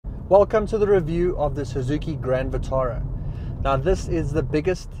Welcome to the review of the Suzuki Grand Vitara. Now this is the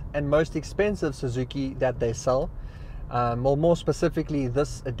biggest and most expensive Suzuki that they sell. Well, more specifically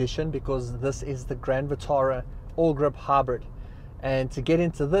this edition, because this is the Grand Vitara all-grip hybrid. And to get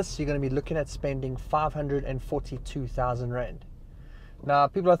into this, you're going to be looking at spending 542,000 Rand. Now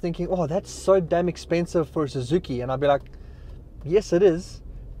people are thinking, oh, that's so damn expensive for a Suzuki. And I'll be like, yes it is,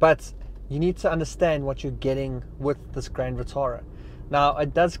 but you need to understand what you're getting with this Grand Vitara. Now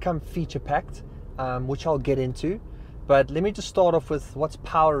it does come feature packed, which I'll get into, but let me just start off with what's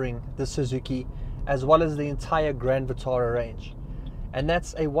powering the Suzuki as well as the entire Grand Vitara range. And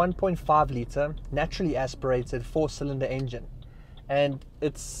that's a 1.5 litre naturally aspirated 4-cylinder engine. And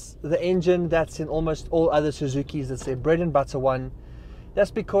it's the engine that's in almost all other Suzukis. It's their bread and butter one.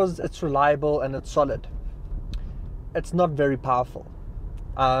 That's because it's reliable and it's solid. It's not very powerful.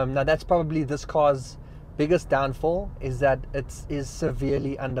 Now that's probably this car's biggest downfall, is that it is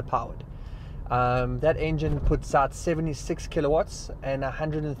severely underpowered. That engine puts out 76 kilowatts and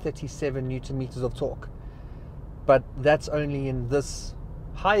 137 newton meters of torque, but that's only in this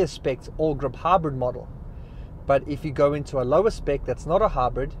higher spec all-grip hybrid model. But if you go into a lower spec that's not a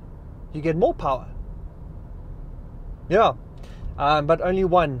hybrid, you get more power. Yeah, but only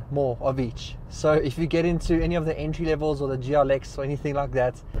one more of each. So if you get into any of the entry levels or the GLX or anything like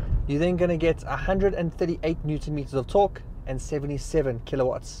that, you're then going to get 138 newton meters of torque and 77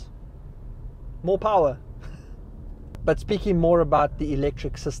 kilowatts. More power. But speaking more about the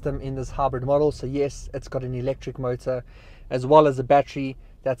electric system in this hybrid model, so yes, it's got an electric motor as well as a battery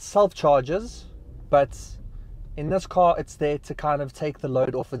that self-charges, but in this car it's there to kind of take the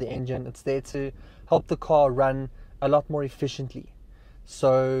load off of the engine. It's there to help the car run a lot more efficiently.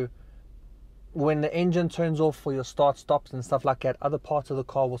 So when the engine turns off for your start stops and stuff like that, other parts of the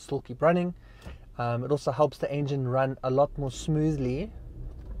car will still keep running. It also helps the engine run a lot more smoothly.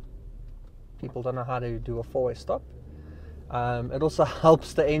 People don't know how to do a four-way stop. It also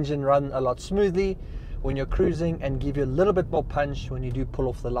helps the engine run a lot smoothly when you're cruising and give you a little bit more punch when you do pull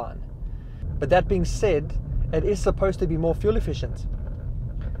off the line. But that being said, it is supposed to be more fuel efficient,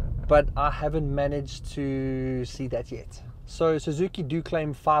 but I haven't managed to see that yet. So Suzuki do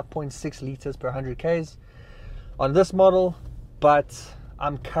claim 5.6 liters per 100 Ks on this model, but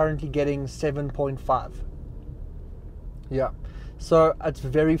I'm currently getting 7.5. Yeah, so it's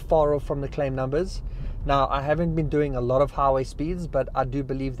very far off from the claim numbers. Now I haven't been doing a lot of highway speeds, but I do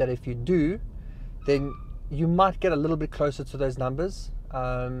believe that if you do, then you might get a little bit closer to those numbers.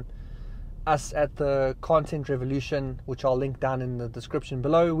 Us at the Content Revolution, which I'll link down in the description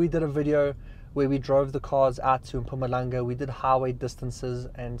below, we did a video where we drove the cars out to Mpumalanga. We did highway distances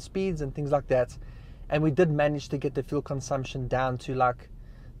and speeds and things like that, and we did manage to get the fuel consumption down to like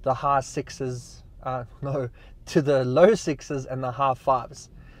the high sixes, no, to the low sixes and the high fives.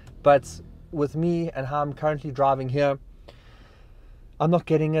 But with me and how I'm currently driving here, I'm not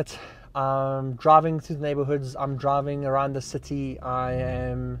getting it. Driving through the neighborhoods, I'm driving around the city, I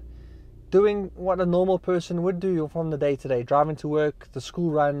am doing what a normal person would do from the day to day, driving to work, the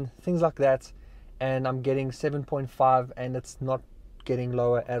school run, things like that, and I'm getting 7.5 and it's not getting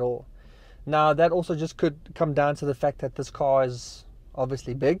lower at all. Now that also just could come down to the fact that this car is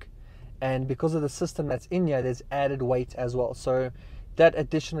obviously big, and because of the system that's in here, there's added weight as well. So that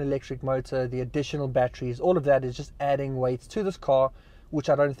additional electric motor, the additional batteries, all of that is just adding weight to this car, which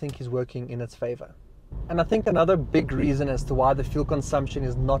I don't think is working in its favor. And I think another big reason as to why the fuel consumption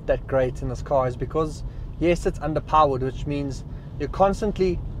is not that great in this car is because, yes, it's underpowered, which means you're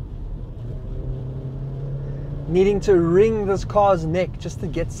constantly needing to wring this car's neck just to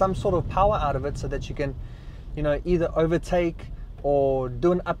get some sort of power out of it, so that you can, you know, either overtake or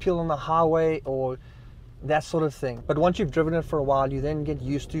do an uphill on the highway or that sort of thing. But once you've driven it for a while, you then get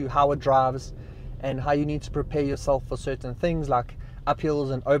used to how it drives and how you need to prepare yourself for certain things like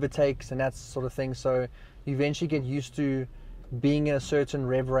uphills and overtakes and that sort of thing. So you eventually get used to being in a certain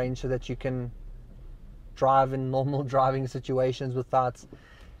rev range so that you can drive in normal driving situations without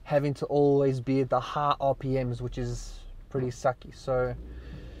having to always be at the high RPMs, which is pretty sucky. So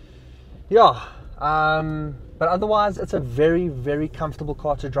yeah, but otherwise it's a very, very comfortable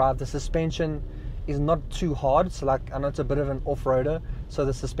car to drive. The suspension is not too hard, so like I know it's a bit of an off-roader, so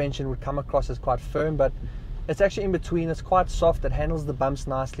the suspension would come across as quite firm, but it's actually in between. It's quite soft, it handles the bumps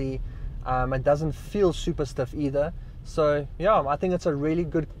nicely, it doesn't feel super stiff either. So yeah, I think it's a really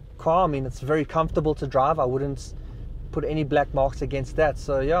good car. I mean, it's very comfortable to drive. I wouldn't put any black marks against that.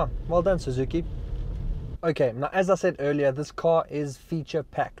 So yeah, well done Suzuki. Okay, now as I said earlier, this car is feature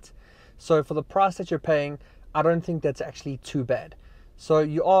packed, so for the price that you're paying, I don't think that's actually too bad. So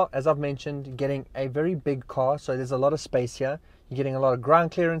you are, as I've mentioned, getting a very big car, so there's a lot of space here. you're getting a lot of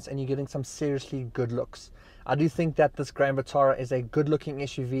ground clearance, and you're getting some seriously good looks. I do think that this Grand Vitara is a good looking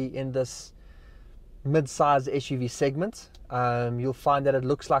SUV in this mid-size SUV segment. You'll find that it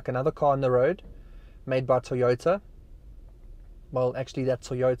looks like another car on the road made by Toyota. Well, actually that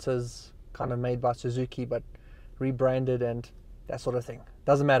Toyota's kind of made by Suzuki, but rebranded and that sort of thing.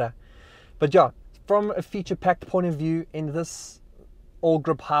 Doesn't matter. But yeah, from a feature-packed point of view, in this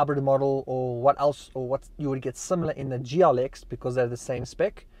all-grip hybrid model, or what you would get similar in the GLX, because they're the same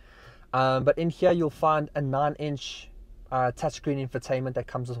spec. But in here you'll find a 9-inch touchscreen infotainment that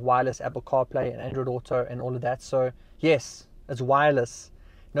comes with wireless Apple CarPlay and Android Auto and all of that. So yes, it's wireless.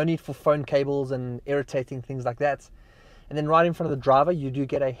 No need for phone cables and irritating things like that. And then right in front of the driver, you do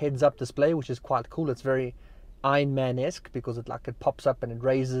get a heads-up display, which is quite cool. It's very Iron Man-esque, because it pops up and it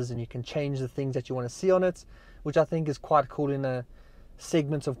raises, and you can change the things that you want to see on it, which I think is quite cool in a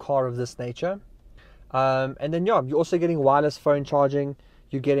segment of car of this nature. And then yeah, you're also getting wireless phone charging.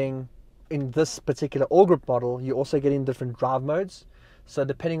 You're getting, in this particular all-grip model, you're also getting different drive modes. So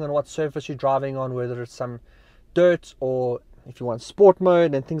depending on what surface you're driving on, whether it's some dirt or if you want sport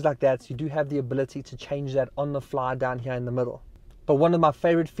mode and things like that, you do have the ability to change that on the fly down here in the middle. But one of my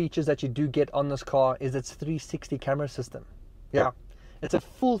favorite features that you do get on this car is its 360 camera system. Yeah, it's a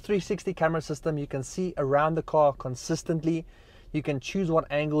full 360 camera system. You can see around the car consistently. You can choose what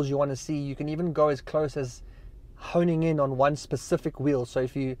angles you want to see. You can even go as close as honing in on one specific wheel. So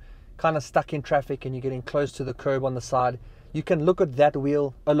if you kind of stuck in traffic and you're getting close to the curb on the side, you can look at that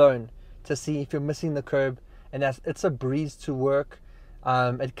wheel alone to see if you're missing the curb. And it's a breeze to work.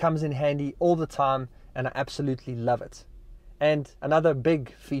 It comes in handy all the time, and I absolutely love it. And another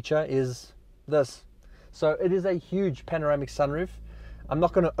big feature is this. So it is a huge panoramic sunroof. I'm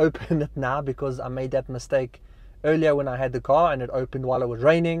not going to open it now because I made that mistake earlier when I had the car, and it opened while it was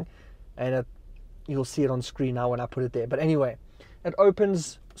raining, and you'll see it on screen now when I put it there. But anyway, it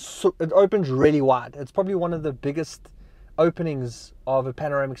opens really wide. It's probably one of the biggest openings of a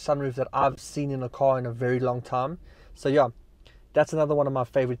panoramic sunroof that I've seen in a car in a very long time. So yeah, that's another one of my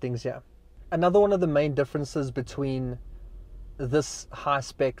favorite things here. Another one of the main differences between this high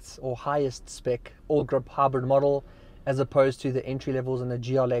spec or highest spec all grip hybrid model as opposed to the entry levels and the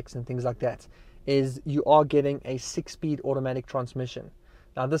GLX and things like that is you are getting a 6-speed automatic transmission.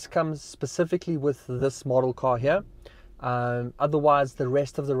 Now this comes specifically with this model car here. Otherwise, the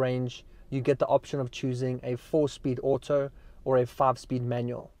rest of the range, you get the option of choosing a 4-speed auto or a 5-speed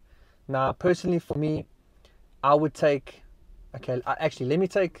manual. Now, personally for me, I would take, actually, let me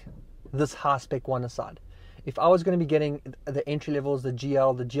take this high spec one aside. If I was going to be getting the entry levels, the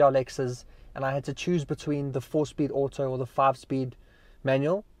GL, the GLXs, and I had to choose between the 4-speed auto or the 5-speed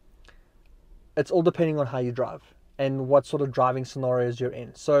manual, it's all depending on how you drive and what sort of driving scenarios you're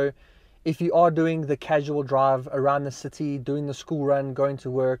in. So if you are doing the casual drive around the city, doing the school run, going to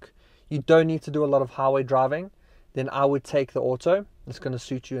work, you don't need to do a lot of highway driving, then I would take the auto. It's going to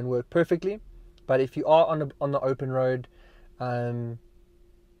suit you and work perfectly. But if you are on the open road and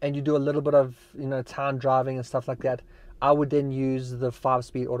you do a little bit of town driving and stuff like that, I would then use the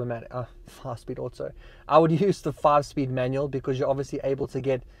 5-speed automatic, 5-speed auto. I would use the 5-speed manual because you're obviously able to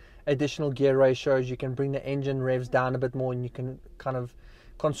get additional gear ratios. You can bring the engine revs down a bit more, and you can kind of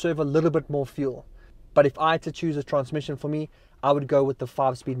conserve a little bit more fuel. But if I had to choose a transmission for me, I would go with the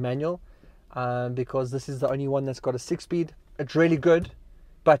 5-speed manual because this is the only one that's got a 6-speed. It's really good,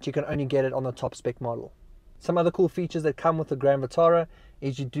 but you can only get it on the top spec model. Some other cool features that come with the Grand Vitara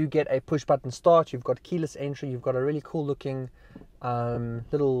is you do get a push button start. You've got keyless entry. You've got a really cool looking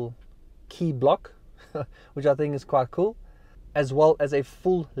little key block, which I think is quite cool, as well as a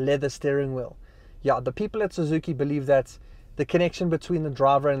full leather steering wheel. Yeah, the people at Suzuki believe that the connection between the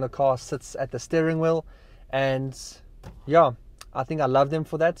driver and the car sits at the steering wheel, and yeah, I think I love them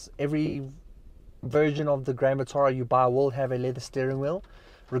for that. Every version of the Grand Vitara you buy will have a leather steering wheel,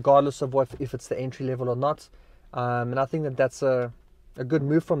 regardless of if it's the entry level or not. And I think that that's a good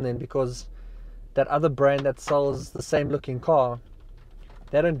move from them, because that other brand that sells the same looking car,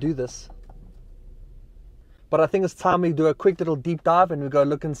 they don't do this. But I think it's time we do a quick little deep dive and we go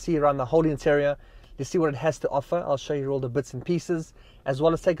look and see around the whole interior to see what it has to offer. I'll show you all the bits and pieces, as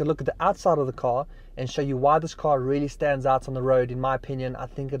well as take a look at the outside of the car and show you why this car really stands out on the road. In my opinion, I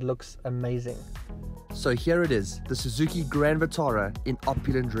think it looks amazing. So here it is, the Suzuki Grand Vitara in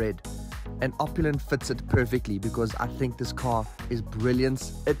opulent red. And opulent fits it perfectly because I think this car is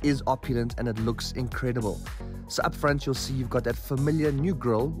brilliant. It is opulent and it looks incredible. So up front you'll see you've got that familiar new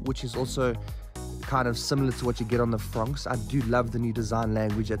grille, which is also kind of similar to what you get on the Franks. I do love the new design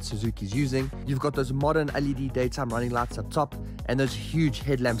language that Suzuki's using. You've got those modern LED daytime running lights up top and those huge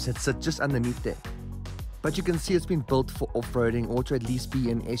headlamps that sit just underneath there. But you can see it's been built for off-roading, or to at least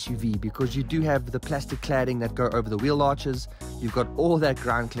be an SUV, because you do have the plastic cladding that go over the wheel arches. You've got all that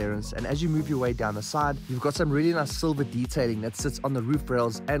ground clearance, and as you move your way down the side, you've got some really nice silver detailing that sits on the roof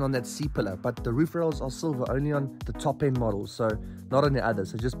rails and on that C-pillar. But the roof rails are silver only on the top end models, so not on the others,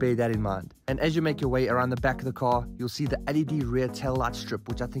 so just bear that in mind. And as you make your way around the back of the car, you'll see the LED rear tail light strip,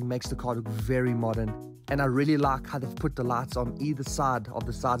 which I think makes the car look very modern. And I really like how they've put the lights on either side of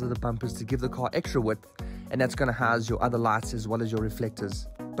the sides of the bumpers to give the car extra width, and that's going to house your other lights as well as your reflectors.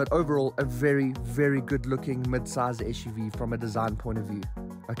 But overall, a very, very good looking mid-size SUV from a design point of view.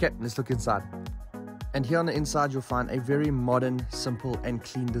 Okay, let's look inside. And here on the inside, you'll find a very modern, simple and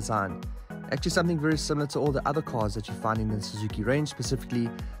clean design. Actually something very similar to all the other cars that you find in the Suzuki range, specifically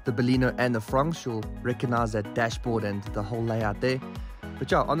the Baleno and the Franks. You'll recognize that dashboard and the whole layout there.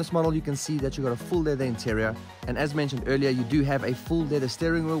 But yeah, on this model you can see that you've got a full leather interior, and as mentioned earlier, you do have a full leather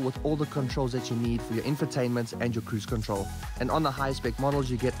steering wheel with all the controls that you need for your infotainment and your cruise control. And on the high spec models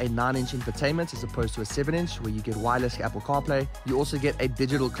you get a 9-inch infotainment as opposed to a 7-inch, where you get wireless Apple CarPlay. You also get a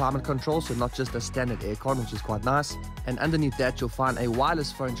digital climate control, so not just a standard aircon, which is quite nice. And underneath that you'll find a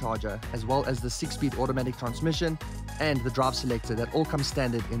wireless phone charger, as well as the 6-speed automatic transmission and the drive selector that all come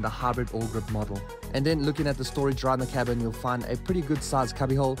standard in the hybrid all-grip model. And then looking at the storage around the cabin, you'll find a pretty good sized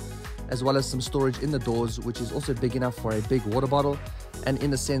cubbyhole, as well as some storage in the doors, which is also big enough for a big water bottle. And in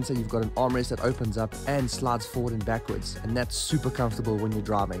the center you've got an armrest that opens up and slides forward and backwards, and that's super comfortable when you're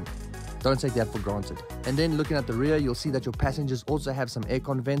driving. Don't take that for granted. And then looking at the rear, you'll see that your passengers also have some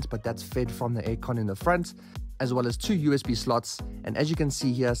aircon vents, but that's fed from the aircon in the front, as well as 2 USB slots. And as you can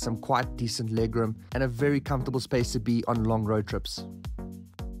see here, some quite decent legroom and a very comfortable space to be on long road trips.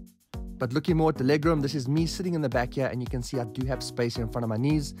 But looking more at the legroom, this is me sitting in the back here, and you can see I do have space in front of my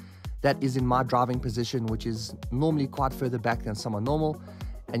knees. That is in my driving position, which is normally quite further back than someone normal.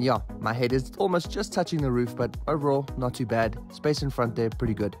 And yeah, my head is almost just touching the roof, but overall not too bad. Space in front there,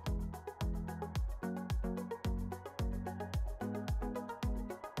 pretty good.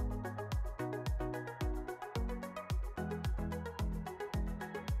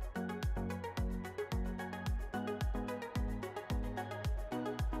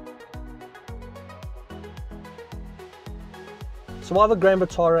 So while the Grand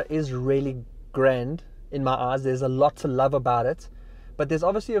Vitara is really grand in my eyes, there's a lot to love about it, but there's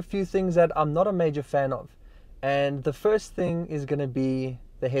obviously a few things that I'm not a major fan of. And the first thing is going to be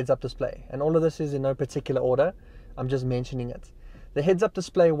the heads-up display, and all of this is in no particular order, I'm just mentioning it. The heads-up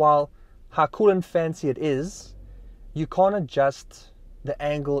display, while how cool and fancy it is, you can't adjust the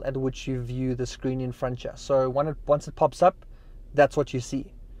angle at which you view the screen in front here. So once it pops up, that's what you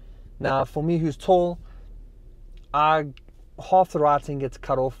see. Now for me, who's tall, half the writing gets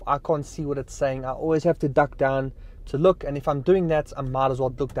cut off. I can't see what it's saying. I always have to duck down to look, and if I'm doing that, I might as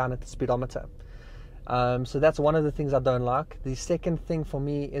well look down at the speedometer. So that's one of the things I don't like. The second thing for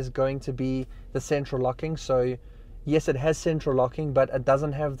me is going to be the central locking. So yes, it has central locking, but it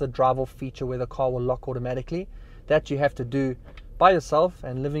doesn't have the drive-off feature where the car will lock automatically. That you have to do by yourself,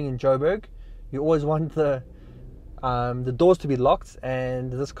 and living in Joburg, you always want the doors to be locked,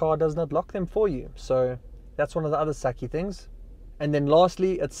 and this car does not lock them for you. So that's one of the other sucky things. And then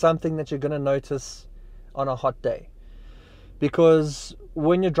lastly, it's something that you're going to notice on a hot day, because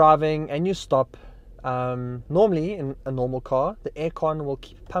when you're driving and you stop, normally in a normal car, the aircon will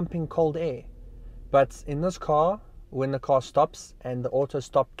keep pumping cold air. But in this car, when the car stops and the auto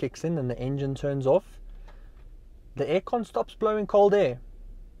stop kicks in and the engine turns off, the aircon stops blowing cold air.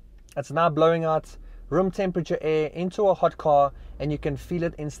 It's now blowing out room temperature air into a hot car, and you can feel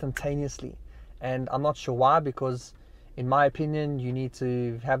it instantaneously. And I'm not sure why, because in my opinion, you need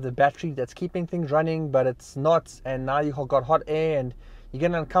to have the battery that's keeping things running, but it's not. And now you've got hot air and you're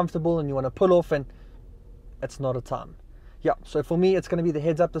getting uncomfortable and you want to pull off, and it's not a time. Yeah, so for me, it's going to be the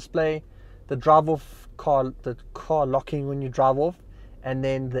heads-up display, the drive-off car, the car locking when you drive off, and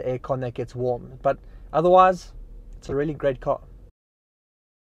then the aircon that gets warm. But otherwise, it's a really great car.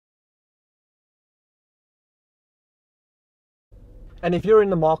 And if you're in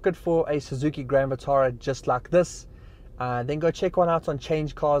the market for a Suzuki Grand Vitara just like this, then go check one out on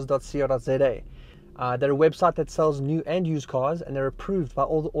changecars.co.za. They're a website that sells new and used cars, and they're approved by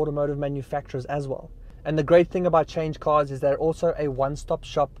all the automotive manufacturers as well. And the great thing about Change Cars is they're also a one-stop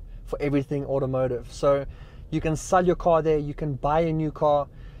shop for everything automotive. So you can sell your car there, you can buy a new car,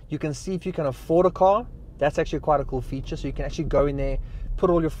 you can see if you can afford a car. That's actually quite a cool feature. So you can actually go in there, put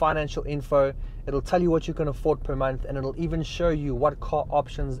all your financial info, it'll tell you what you can afford per month, and it'll even show you what car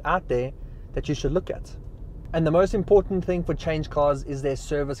options out there that you should look at. And the most important thing for Change Cars is their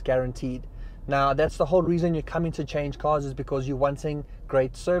service guaranteed. Now, that's the whole reason you're coming to Change Cars, is because you're wanting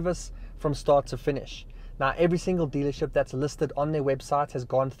great service from start to finish. Now, every single dealership that's listed on their website has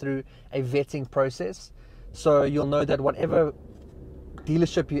gone through a vetting process. So you'll know that whatever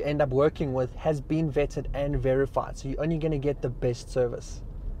dealership you end up working with has been vetted and verified. So you're only going to get the best service.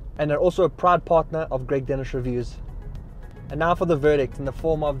 And they're also a proud partner of Greg Dennis Reviews. And now for the verdict in the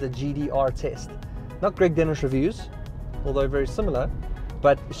form of the GDR test. Not Greg Dennis Reviews, although very similar,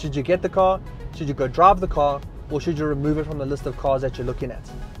 but should you get the car, should you go drive the car, or should you remove it from the list of cars that you're looking at?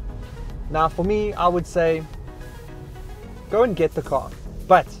 Now for me, I would say go and get the car,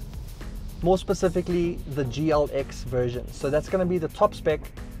 but more specifically the GLX version. So that's going to be the top spec.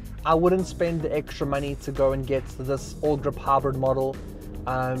 I wouldn't spend the extra money to go and get this all-grip hybrid model.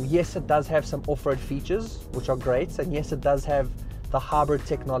 Yes, it does have some off-road features, which are great, and yes, it does have the hybrid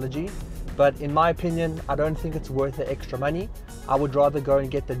technology, but in my opinion, I don't think it's worth the extra money. I would rather go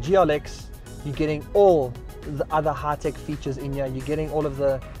and get the GLX. You're getting all the other high-tech features in here. You're getting all of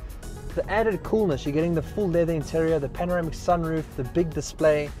the added coolness. You're getting the full leather interior, the panoramic sunroof, the big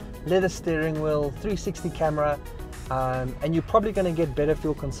display, leather steering wheel, 360 camera, and you're probably going to get better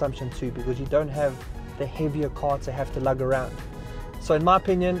fuel consumption too, because you don't have the heavier car to have to lug around. So in my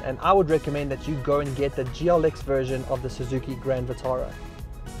opinion, and I would recommend that you go and get the GLX version of the Suzuki Grand Vitara.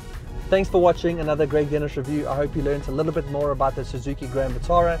 Thanks for watching another Greg Dennis review. I hope you learned a little bit more about the Suzuki Grand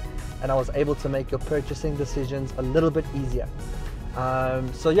Vitara, and I was able to make your purchasing decisions a little bit easier.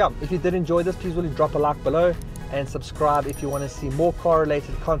 So yeah, if you did enjoy this, please really drop a like below and subscribe if you want to see more car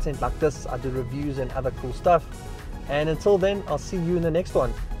related content like this. I do reviews and other cool stuff. And until then, I'll see you in the next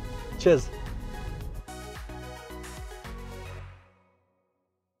one. Cheers.